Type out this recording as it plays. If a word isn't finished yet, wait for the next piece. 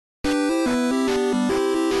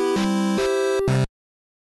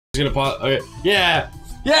gonna pause. Okay. Yeah!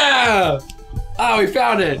 Yeah! Oh, we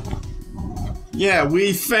found it! Yeah,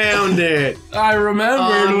 we found it! I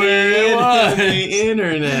remembered where it was! On the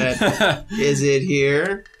internet. Is it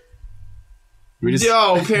here? We just,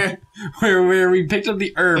 okay. where we picked up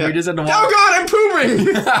the herb, we just had to walk. Oh god, I'm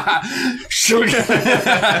pooping!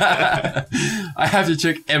 I have to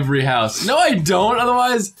check every house. No, I don't,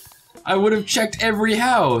 otherwise I would have checked every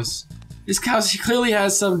house. This house clearly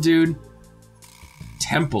has some dude.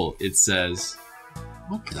 Temple, it says.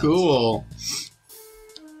 What cool.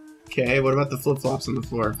 Okay, what about the flip-flops on the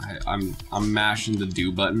floor? I'm mashing the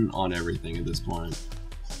do button on everything at this point.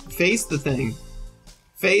 Face the thing.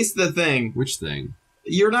 Face the thing. Which thing?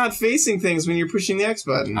 You're not facing things when you're pushing the X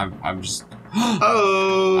button. I'm just...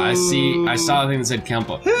 Oh! I saw the thing that said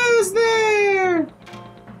Kempa. Who's there?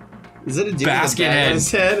 Is it a dude Basket with a bag on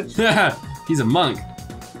his head? He's a monk.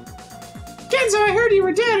 Kenzo, I heard you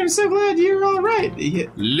were dead. I'm so glad you're alright.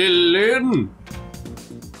 Lilin!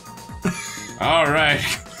 Alright.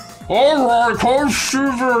 Alright, come see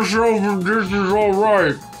yourself if this is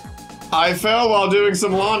alright. I fell while doing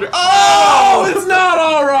some laundry. Oh, it's not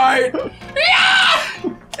alright! Yeah!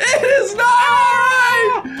 It is not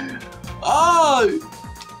alright! Oh,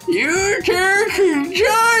 you taking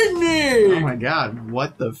Johnny! Oh my god,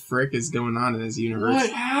 what the frick is going on in this universe? What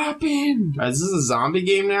happened? Is this a zombie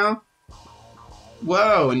game now?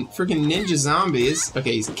 Whoa, and freaking ninja zombies.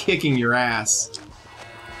 Okay, he's kicking your ass.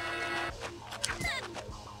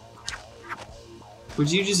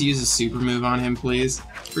 Would you just use a super move on him, please?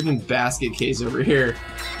 Freaking basket case over here.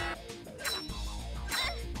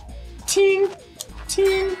 Ting!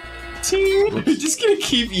 Ting! Ting! You're just gonna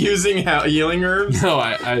keep using healing herbs? No,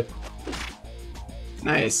 I...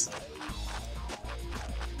 Nice.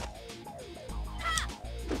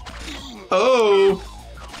 Oh!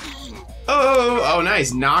 Oh! Oh,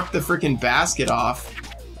 nice. Knock the freaking basket off.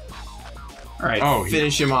 Alright,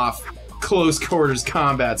 finish him off. Close quarters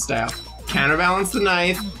combat style. Counterbalance the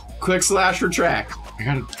knife. Quick slash retract. I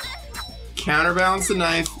gotta... Counterbalance the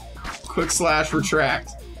knife. Quick slash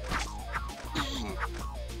retract.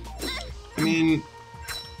 I mean...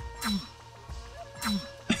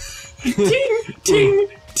 Ting! Ting!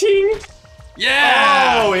 Ting!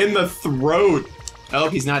 Yeah! Oh, in the throat! Oh,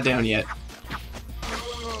 he's not down yet.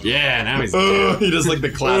 Yeah, now he's down. He does like the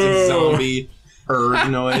classic zombie herb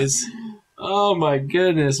noise. Oh my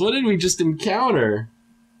goodness, what did we just encounter?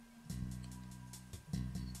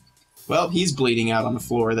 Well, he's bleeding out on the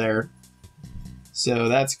floor there. So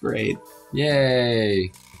that's great.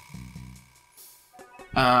 Yay.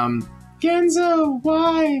 Genzo,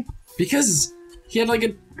 why? Because he had like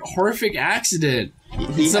a horrific accident.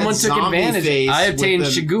 Someone took advantage. I obtained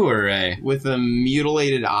Shigure. With a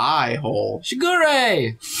mutilated eye hole.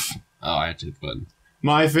 Shigure! Oh, I had to hit the button.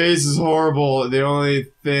 My face is horrible. The only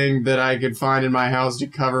thing that I could find in my house to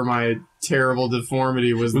cover my terrible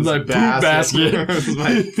deformity was this basket. It was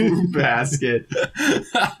my poop basket.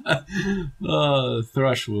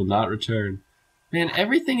 Thrush will not return. Man,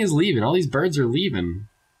 everything is leaving. All these birds are leaving.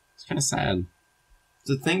 It's kind of sad. It's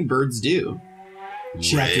a thing birds do.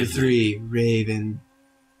 Chapter 3, Raven.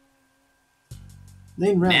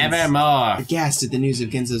 Lynn runs. Nevermore. Aghast at the news of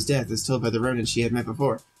Genzo's death, is told by the rodent she had met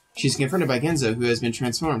before. She's confronted by Genzo, who has been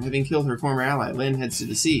transformed. Having killed her former ally, Lynn heads to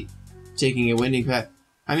the sea, taking a winding path.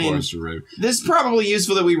 I mean, this is probably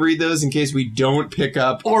useful that we read those in case we don't pick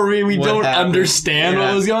up, or we don't understand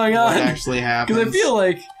what was going on. What actually happens? Because I feel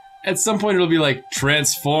like at some point it'll be like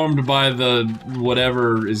transformed by the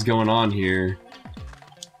whatever is going on here.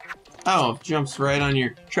 Oh, jumps right on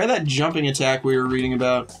your... Try that jumping attack we were reading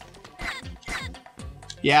about.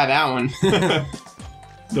 Yeah, that one.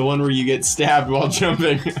 The one where you get stabbed while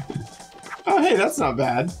jumping. Oh, hey, that's not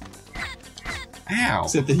bad. Ow.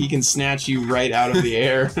 Except that he can snatch you right out of the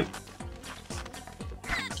air.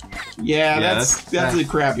 Yeah, that's a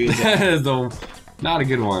crappy attack. That is not a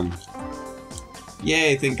good one.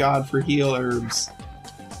 Yay, thank God for heal herbs.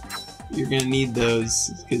 You're gonna need those,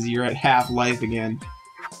 because you're at half life again.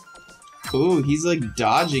 Ooh, he's like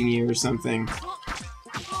dodging you or something.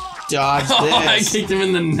 Dodge this. Oh, I kicked him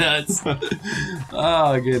in the nuts.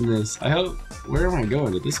 Oh, goodness. I hope... Where am I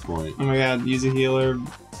going at this point? Oh my god, use a healer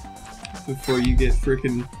before you get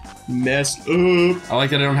freaking messed up. I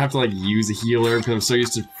like that I don't have to, like, use a healer because I'm so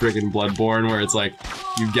used to freaking Bloodborne where it's like,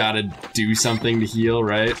 you gotta do something to heal,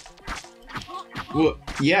 right? Well,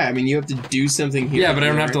 yeah, I mean, you have to do something here. Yeah, but I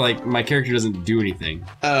don't have to, like, my character doesn't do anything.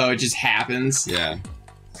 Oh, it just happens? Yeah.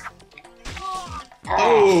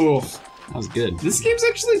 Oh! That was good. This game's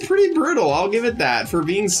actually pretty brutal, I'll give it that. For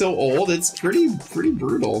being so old, it's pretty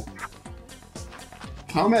brutal.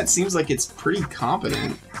 Combat seems like it's pretty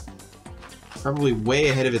competent. Probably way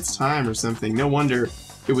ahead of its time or something. No wonder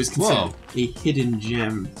it was considered a hidden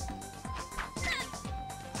gem.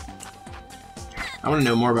 I want to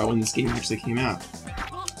know more about when this game actually came out.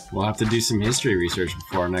 We'll have to do some history research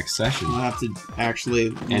before our next session. We'll have to actually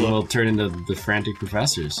look. And we'll turn into the Frantic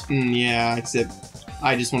Professors. Yeah, except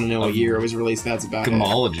I just want to know what year it was released. That's about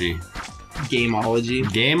Gamology. it. Gameology.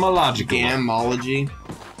 Gameological. Gamology.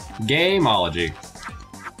 Gameology.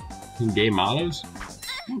 Gameolos?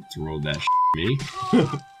 Let's roll that me.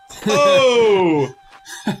 Oh!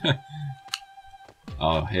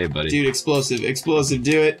 Oh, hey, buddy. Dude, explosive. Explosive,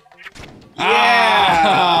 do it.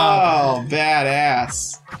 Yeah! Oh,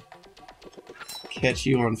 badass. Catch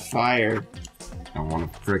you on fire. I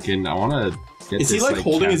want to get Is this, he like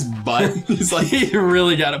holding his butt? He's like, he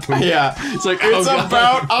really gotta poop. Yeah. It's like, it's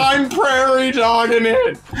about, I'm prairie dogging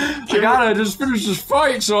it. I gotta just finish this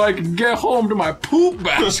fight so I can get home to my poop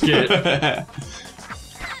basket.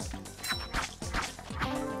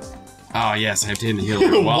 Oh, yes, I have to hit the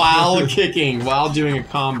heel. While kicking, while doing a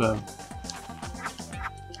combo.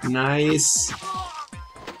 Nice.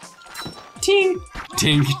 Tink.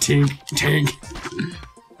 Tink, tink, tink.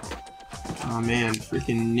 Oh man,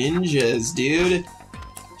 freaking ninjas, dude.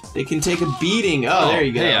 They can take a beating. Oh, there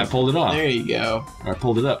you go. Hey, I pulled it off. There you go. I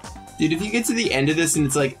pulled it up. Dude, if you get to the end of this and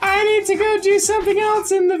it's like, I need to go do something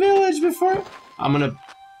else in the village before... I'm gonna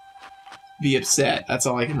be upset. That's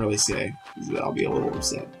all I can really say. I'll be a little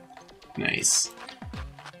upset. Nice.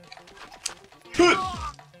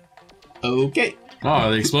 Okay.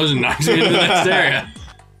 Oh, the explosion knocked me into the next area.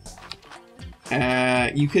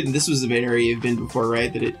 You couldn't. This was the area you've been before,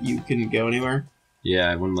 right? That you couldn't go anywhere.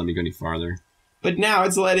 Yeah, it wouldn't let me go any farther. But now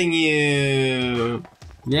it's letting you.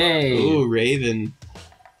 Yay! Ooh, Raven.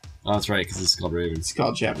 Oh, that's right, because this is called Raven. It's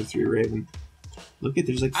called Chapter 3 Raven. Look at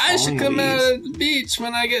there's like. I should come out of the beach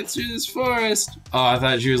when I get through this forest. Oh, I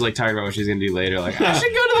thought she was like talking about what she's gonna do later. Like, I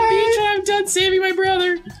should go to the beach when I'm done saving my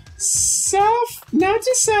brother. Self, not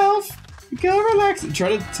yourself. Go relax.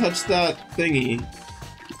 Try to touch that thingy.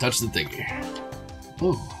 Touch the thingy.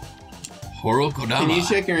 Oh. Horo Kodama. Can you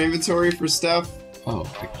check your inventory for stuff? Oh,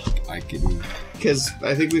 I can... Because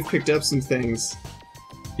I think we've picked up some things.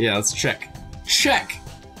 Yeah, let's check. Check!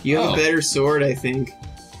 You have a better sword, I think.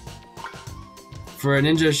 For a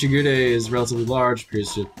ninja, Shigure is relatively large,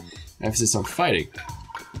 appears to emphasis on fighting.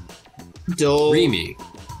 Dull. Rimi.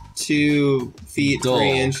 2 feet, Dull.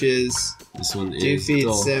 3 inches. This one 2 is feet,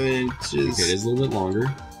 dull. 7 inches. Okay, it is a little bit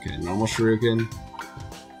longer. Okay, normal shuriken.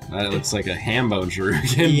 That looks like a ham bone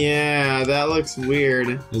shuriken. Yeah, that looks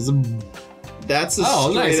weird. That's a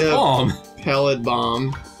straight up bomb. pellet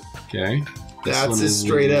bomb. Okay. That's a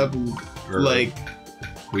straight up herb. like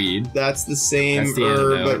weed. That's the same That's the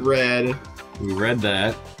herb antidote. but red. We read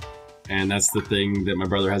that, and that's the thing that my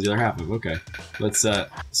brother has the other half of. Okay, let's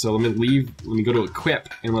so let me go to equip,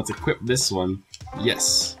 and let's equip this one.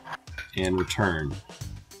 Yes, and return.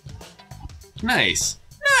 Nice,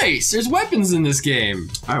 nice. There's weapons in this game.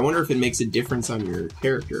 I wonder if it makes a difference on your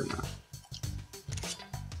character or not.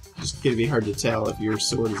 It's gonna be hard to tell if your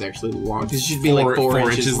sword is actually long. It should be like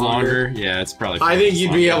 4 inches longer. Yeah, it's probably. I think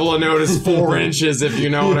you'd be able to notice 4 inches if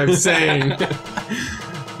you know what I'm saying.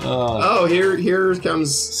 Oh, here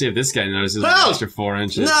comes. See if this guy notices an extra 4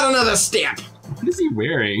 inches. Not another step. What is he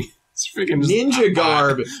wearing? It's freaking ninja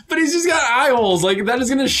garb. But he's just got eye holes. Like that is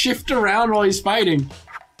gonna shift around while he's fighting.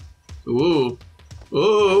 Ooh,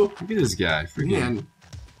 ooh. Look at this guy. Freaking. Man.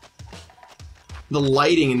 The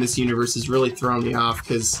lighting in this universe has really thrown me off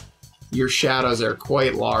because your shadows are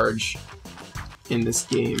quite large in this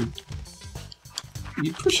game.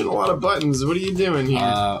 You're pushing a lot of buttons. What are you doing here?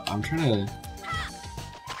 I'm trying to.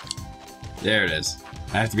 There it is.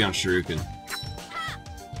 I have to be on Shuriken.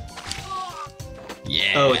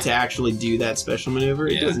 Yeah. Oh, to actually do that special maneuver?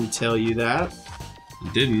 Yeah. It doesn't tell you that.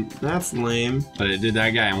 It didn't. That's lame. But it did that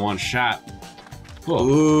guy in one shot. Whoa.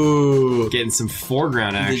 Ooh. Getting some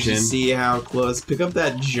foreground action. Did you see how close? Pick up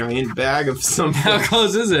that giant bag of something. How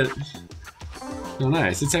close is it? Oh,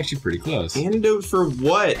 nice. It's actually pretty close. Antidote for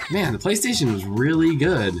what? Man, the PlayStation was really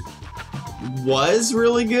good. Was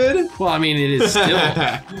really good? Well, I mean, it is still.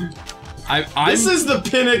 This is the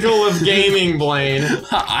pinnacle of gaming, Blaine.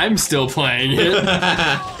 I'm still playing it.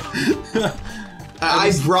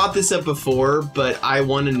 I brought this up before, but I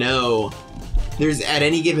want to know. There's at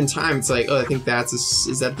any given time, it's like, oh, I think that's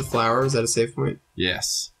is that the flower? Is that a save point?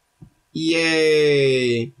 Yes.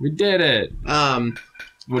 Yay! We did it. I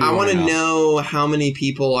want to know how many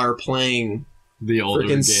people are playing the old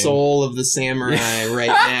freaking Soul of the Samurai right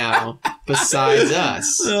now, besides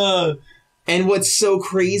us. And what's so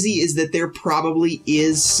crazy is that there probably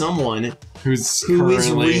is someone who is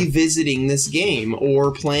revisiting this game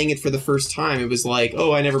or playing it for the first time. It was like,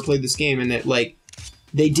 oh, I never played this game, and that like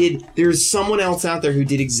there's someone else out there who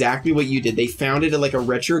did exactly what you did. They found it at like a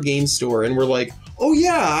retro game store and were like, oh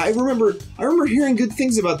yeah, I remember hearing good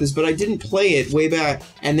things about this, but I didn't play it way back,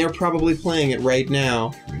 and they're probably playing it right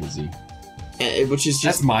now. Crazy. Which is just...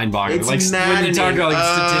 That's mind-boggling. Like, when you talk about, like,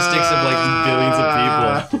 statistics of,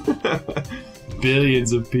 like,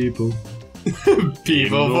 billions of people.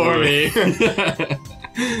 People for me.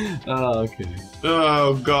 Oh, okay.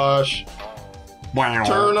 Oh, gosh. Wow.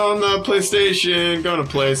 Turn on the PlayStation. Gonna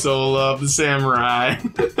play Soul of the Samurai.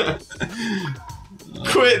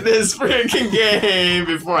 Quit this freaking game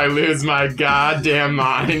before I lose my goddamn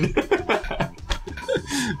mind.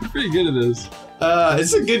 I'm pretty good at this.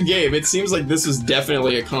 It's a good game. It seems like this was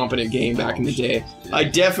definitely a competent game back in the day. I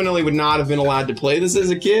definitely would not have been allowed to play this as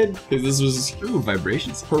a kid, because this was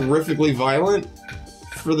vibrations. Horrifically violent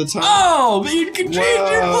for the time. Oh, but you can change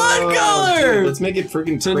your blood color! Dude, let's make it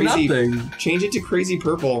freaking crazy. Nothing. Change it to crazy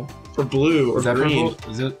purple, or blue, or green.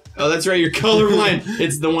 Purple? Is it? Oh, that's right, you're colorblind.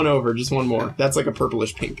 It's the one over, just one more. That's like a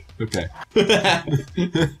purplish pink. Okay.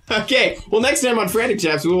 Okay, well next time on Frantic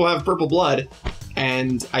Chaps, we will have purple blood.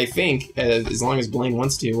 And I think, as long as Blaine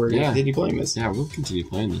wants to, we're going to continue playing this. Yeah, we'll continue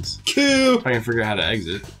playing this. Cool! I can figure out how to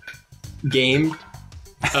exit. Game?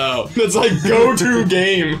 Oh. That's like, go to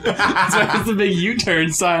game! It's the big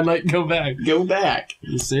U-turn sign, like, go back. Go back.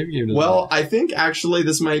 The save game. Well, I think, actually,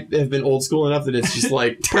 this might have been old school enough that it's just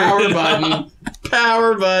like, power button,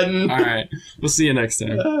 power button. Alright, we'll see you next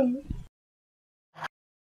time.